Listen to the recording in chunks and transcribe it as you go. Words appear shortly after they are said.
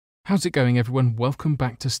How's it going, everyone? Welcome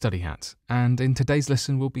back to Study Hat, and in today's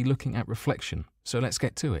lesson we'll be looking at reflection, so let's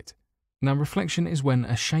get to it. Now, reflection is when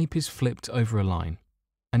a shape is flipped over a line.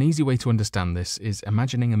 An easy way to understand this is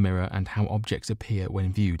imagining a mirror and how objects appear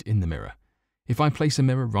when viewed in the mirror. If I place a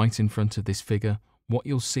mirror right in front of this figure, what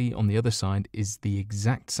you'll see on the other side is the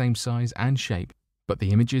exact same size and shape, but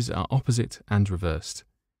the images are opposite and reversed.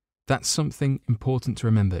 That's something important to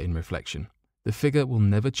remember in reflection. The figure will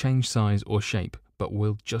never change size or shape, but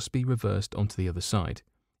will just be reversed onto the other side.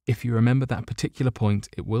 If you remember that particular point,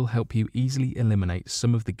 it will help you easily eliminate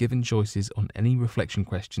some of the given choices on any reflection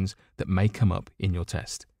questions that may come up in your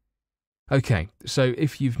test. Okay, so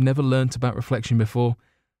if you've never learnt about reflection before,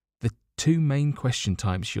 the two main question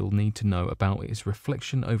types you'll need to know about is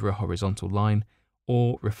reflection over a horizontal line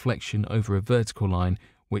or reflection over a vertical line,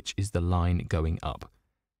 which is the line going up.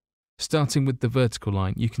 Starting with the vertical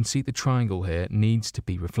line, you can see the triangle here needs to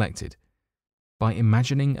be reflected. By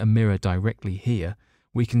imagining a mirror directly here,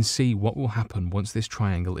 we can see what will happen once this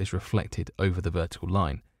triangle is reflected over the vertical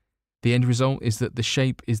line. The end result is that the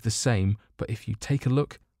shape is the same, but if you take a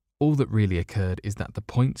look, all that really occurred is that the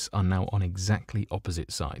points are now on exactly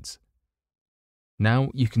opposite sides. Now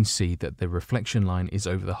you can see that the reflection line is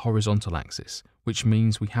over the horizontal axis, which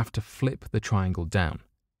means we have to flip the triangle down.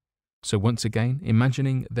 So once again,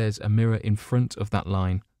 imagining there's a mirror in front of that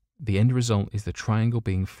line, the end result is the triangle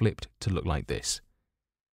being flipped to look like this.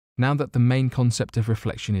 Now that the main concept of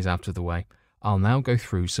reflection is out of the way, I'll now go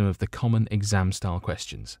through some of the common exam-style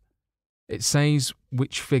questions. It says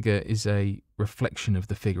which figure is a reflection of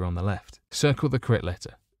the figure on the left. Circle the correct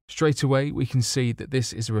letter. Straight away, we can see that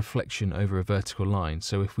this is a reflection over a vertical line,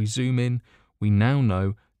 so if we zoom in, we now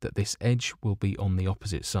know that this edge will be on the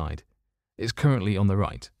opposite side. It's currently on the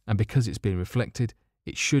right, and because it's been reflected,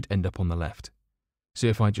 it should end up on the left. So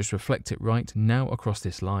if I just reflect it right now across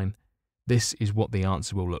this line, this is what the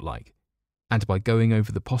answer will look like. And by going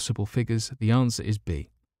over the possible figures, the answer is B.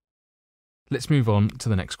 Let's move on to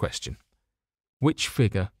the next question. Which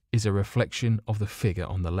figure is a reflection of the figure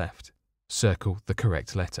on the left? Circle the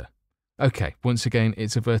correct letter. Okay, once again,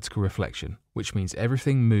 it's a vertical reflection, which means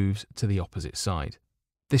everything moves to the opposite side.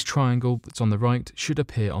 This triangle that's on the right should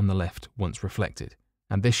appear on the left once reflected,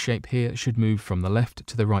 and this shape here should move from the left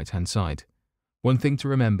to the right-hand side. One thing to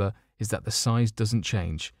remember is that the size doesn't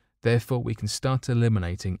change, therefore we can start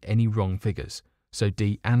eliminating any wrong figures, so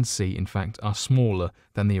D and C in fact are smaller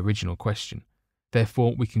than the original question.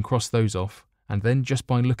 Therefore we can cross those off, and then just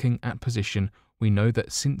by looking at position we know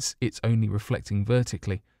that since it's only reflecting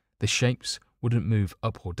vertically, the shapes wouldn't move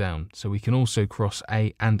up or down, so we can also cross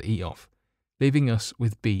A and E off, leaving us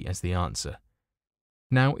with B as the answer.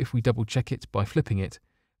 Now if we double check it by flipping it,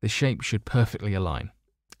 the shape should perfectly align,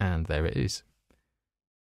 and there it is.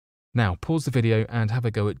 Now pause the video and have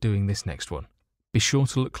a go at doing this next one. Be sure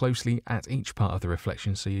to look closely at each part of the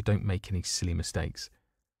reflection so you don't make any silly mistakes.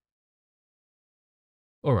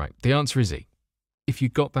 Alright, the answer is E. If you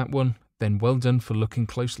got that one, then well done for looking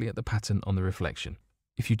closely at the pattern on the reflection.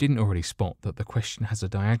 If you didn't already spot that the question has a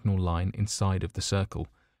diagonal line inside of the circle,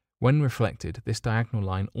 when reflected, this diagonal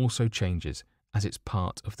line also changes as it's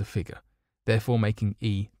part of the figure, therefore making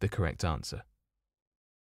E the correct answer.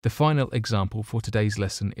 The final example for today's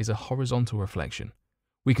lesson is a horizontal reflection.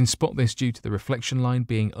 We can spot this due to the reflection line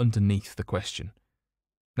being underneath the question.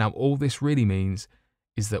 Now all this really means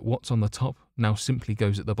is that what's on the top now simply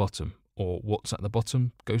goes at the bottom, or what's at the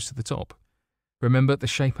bottom goes to the top. Remember, the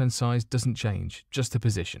shape and size doesn't change, just the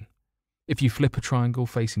position. If you flip a triangle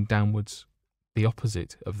facing downwards, the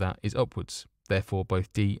opposite of that is upwards, therefore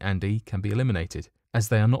both D and E can be eliminated, as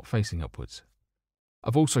they are not facing upwards.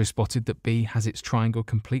 I've also spotted that B has its triangle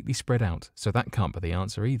completely spread out, so that can't be the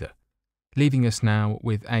answer either. Leaving us now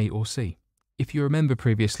with A or C. If you remember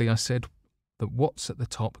previously, I said that what's at the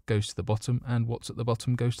top goes to the bottom and what's at the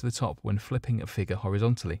bottom goes to the top when flipping a figure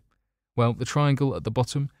horizontally. Well, the triangle at the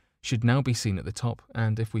bottom should now be seen at the top,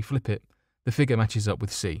 and if we flip it, the figure matches up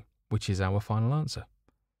with C, which is our final answer.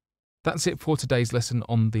 That's it for today's lesson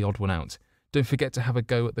on the odd one out. Don't forget to have a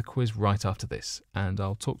go at the quiz right after this, and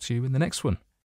I'll talk to you in the next one.